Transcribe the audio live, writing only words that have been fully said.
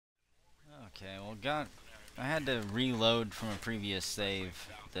Okay, well, I had to reload from a previous save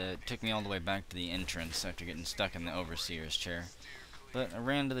that took me all the way back to the entrance after getting stuck in the overseer's chair. But I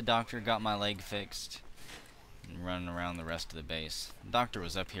ran to the doctor, got my leg fixed, and running around the rest of the base. The doctor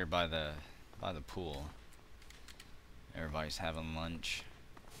was up here by the pool. Everybody's having lunch.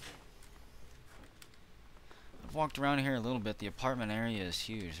 I've walked around here a little bit. The apartment area is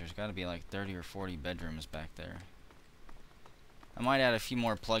huge. There's got to be like 30 or 40 bedrooms back there. I might add a few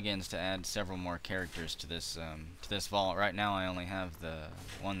more plugins to add several more characters to this vault. Right now I only have the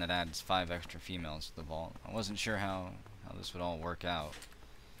one that adds 5 extra females to the vault. I wasn't sure how this would all work out.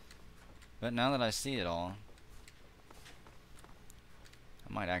 But now that I see it all,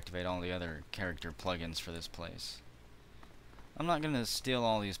 I might activate all the other character plugins for this place. I'm not going to steal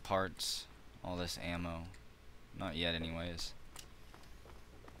all these parts, all this ammo. Not yet anyways.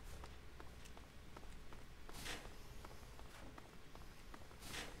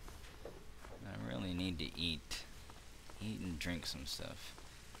 I really need to eat and drink some stuff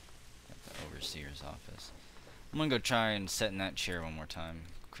at the overseer's office. I'm gonna go try and sit in that chair one more time.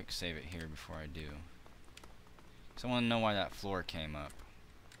 Quick save it here before I do. Cause I want to know why that floor came up.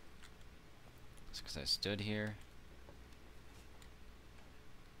 It's because I stood here.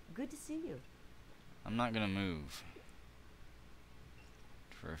 Good to see you. I'm not gonna move.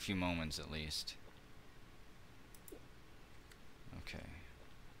 For a few moments at least. Okay.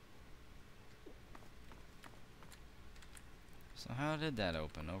 So how did that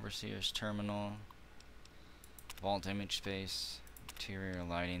open? Overseer's terminal, vault image space, interior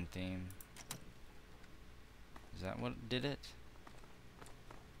lighting theme. Is that what did it?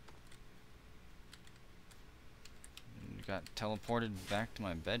 Got teleported back to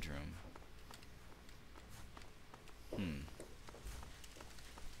my bedroom.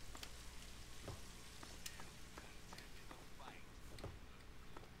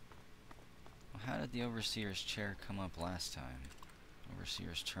 Well, how did the overseer's chair come up last time?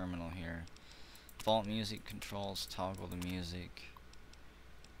 Overseer's terminal here. Vault music controls, toggle the music.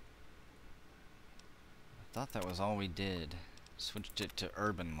 I thought that was all we did. Switched it to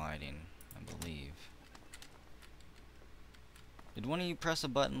urban lighting, I believe. Did one of you press a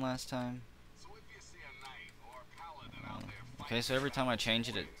button last time? Okay, so every time I change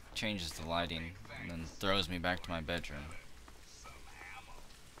it, it changes the lighting and then throws me back to my bedroom.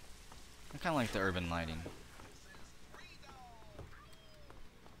 I kinda like the urban lighting.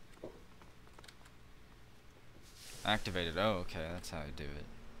 Activated. Oh, okay, that's how I do it.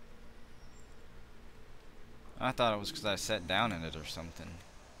 I thought it was because I sat down in it or something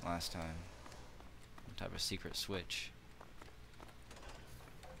last time. Some type of secret switch.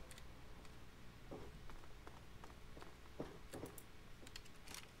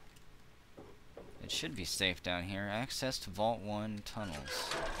 It should be safe down here. Access to Vault 1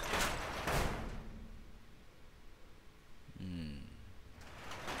 tunnels.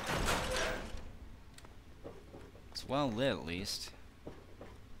 It's well lit at least.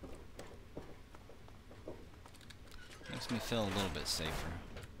 Makes me feel a little bit safer.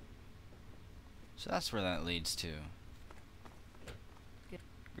 So that's where that leads to.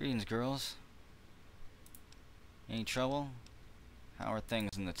 Greetings, girls. Any trouble? How are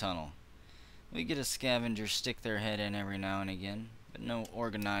things in the tunnel? We get a scavenger stick their head in every now and again, but no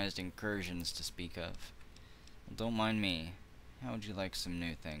organized incursions to speak of. Well, don't mind me. How would you like some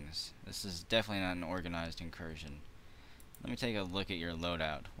new things? This is definitely not an organized incursion. Let me take a look at your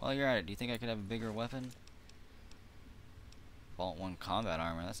loadout. While you're at it, do you think I could have a bigger weapon? Vault 1 combat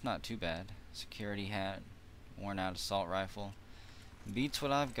armor, that's not too bad. Security hat, worn out assault rifle. Beats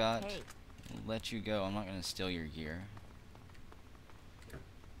what I've got. Hey. I'll let you go. I'm not going to steal your gear.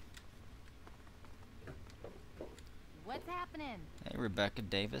 What's happening? Hey, Rebecca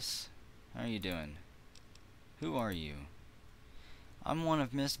Davis. How are you doing? Who are you? I'm one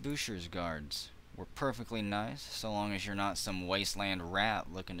of Miss Boucher's guards. We're perfectly nice, so long as you're not some wasteland rat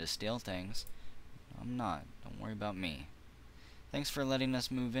looking to steal things. I'm not. Don't worry about me. Thanks for letting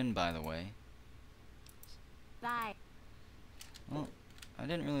us move in, by the way. Bye. Well, I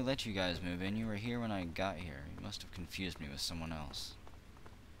didn't really let you guys move in. You were here when I got here. You must have confused me with someone else.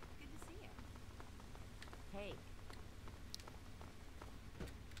 Good to see you. Hey.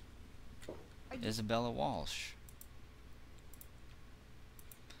 Isabella Walsh.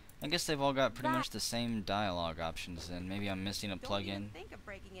 I guess they've all got pretty much the same dialogue options, and maybe I'm missing a Don't even plug-in. think of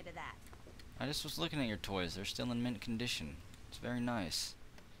breaking into that. I just was looking at your toys. They're still in mint condition. It's very nice.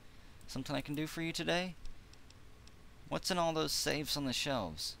 Something I can do for you today? What's in all those safes on the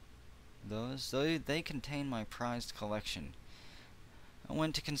shelves? They contain my prized collection. I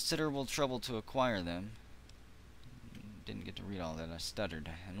went to considerable trouble to acquire them. didn't get to read all that. I stuttered.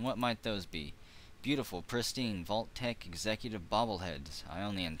 And what might those be? Beautiful, pristine, Vault Tech executive bobbleheads. I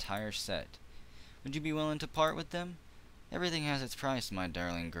own the entire set. Would you be willing to part with them? Everything has its price, my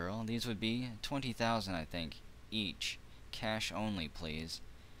darling girl. These would be 20,000, I think, each. Cash only, please.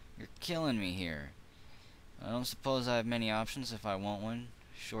 You're killing me here. I don't suppose I have many options if I want one,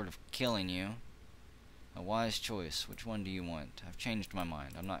 short of killing you. A wise choice. Which one do you want? I've changed my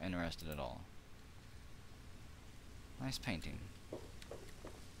mind. I'm not interested at all. Nice painting.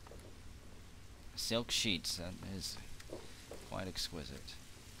 Silk sheets. That is quite exquisite.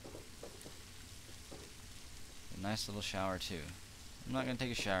 A nice little shower, too. I'm not going to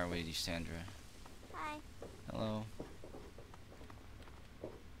take a shower with you, Sandra. Hi. Hello.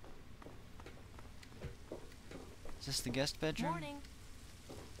 Is this the guest bedroom? Morning.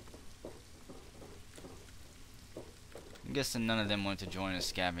 I'm guessing none of them want to join a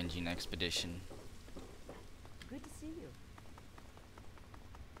scavenging expedition. Good to see you.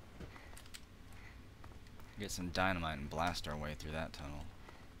 Get some dynamite and blast our way through that tunnel.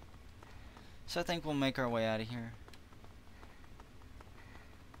 So I think we'll make our way out of here.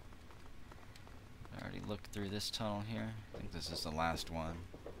 I already looked through this tunnel here. I think this is the last one.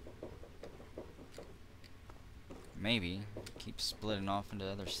 Maybe. Keep splitting off into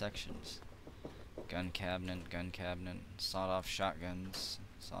other sections. Gun cabinet, sawed-off shotguns,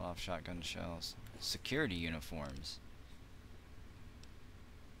 sawed-off shotgun shells, security uniforms.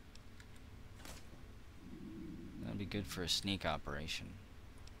 That'd be good for a sneak operation.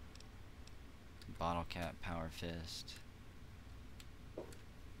 Bottle cap, power fist. I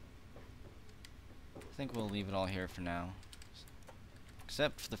think we'll leave it all here for now.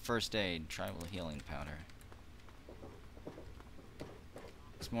 Except for the first aid, tribal healing powder.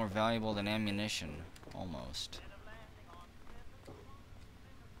 It's more valuable than ammunition, almost.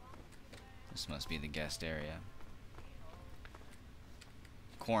 This must be the guest area.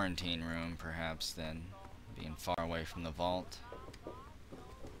 Quarantine room, perhaps, then, being far away from the vault.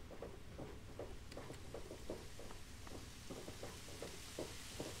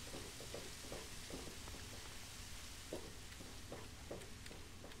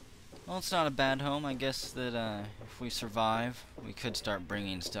 Well, it's not a bad home. I guess that if we survive, we could start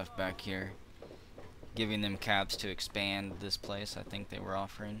bringing stuff back here. Giving them caps to expand this place, I think they were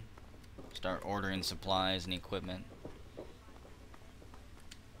offering. Start ordering supplies and equipment.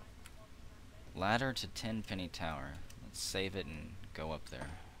 Ladder to 10 Penny Tower. Let's save it and go up there.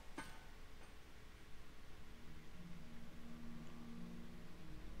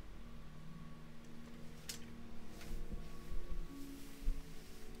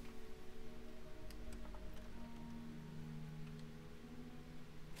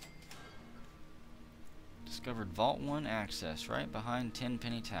 Discovered Vault 1 access right behind 10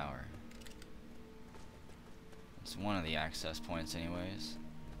 Penny Tower. It's one of the access points anyways.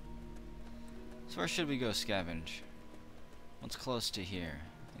 So where should we go scavenge? What's close to here?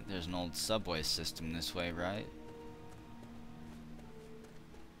 I think there's an old subway system this way, right?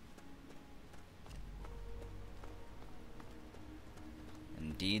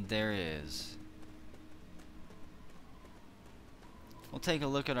 Indeed there is. We'll take a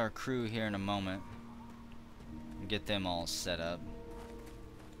look at our crew here in a moment. Get them all set up.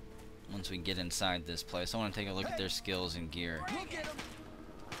 Once we get inside this place, I want to take a look at their skills and gear.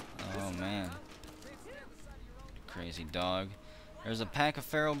 Oh man, crazy dog. There's a pack of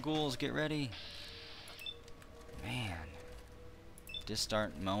feral ghouls. Get ready. Man, just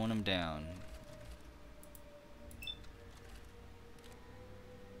start mowing them down.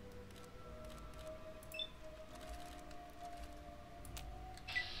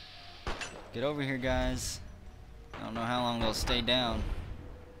 Get over here, guys. I don't know how long they'll stay down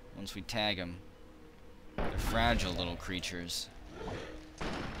once we tag them. They're fragile little creatures.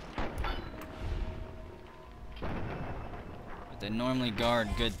 But they normally guard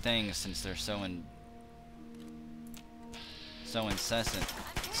good things since they're so incessant.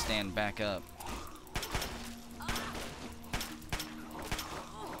 Stand back up.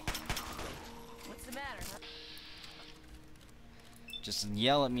 What's the matter, huh? Just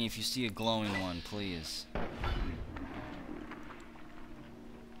yell at me if you see a glowing one, please.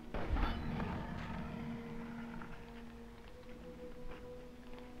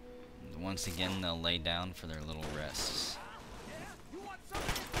 Once again, they'll lay down for their little rests.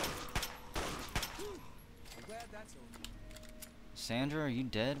 Sandra, are you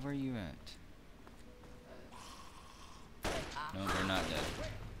dead? Where are you at? No, they're not dead.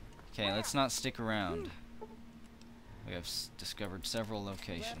 Okay, let's not stick around. We have discovered several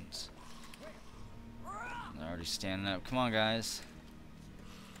locations. They're already standing up. Come on, guys.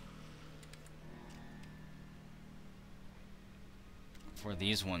 before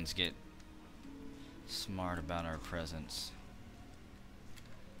these ones get smart about our presence.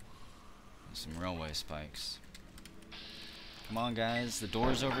 Some railway spikes. Come on, guys, the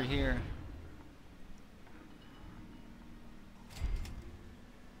door's over here.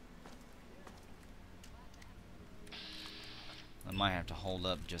 I might have to hold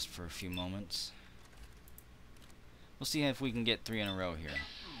up just for a few moments. We'll see if we can get 3 in a row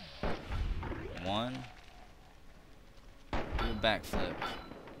here. 1. Do a backflip.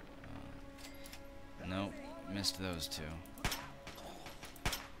 Nope, missed those 2.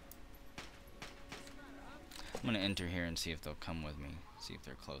 I'm gonna enter here and see if they'll come with me. See if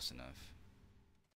they're close enough.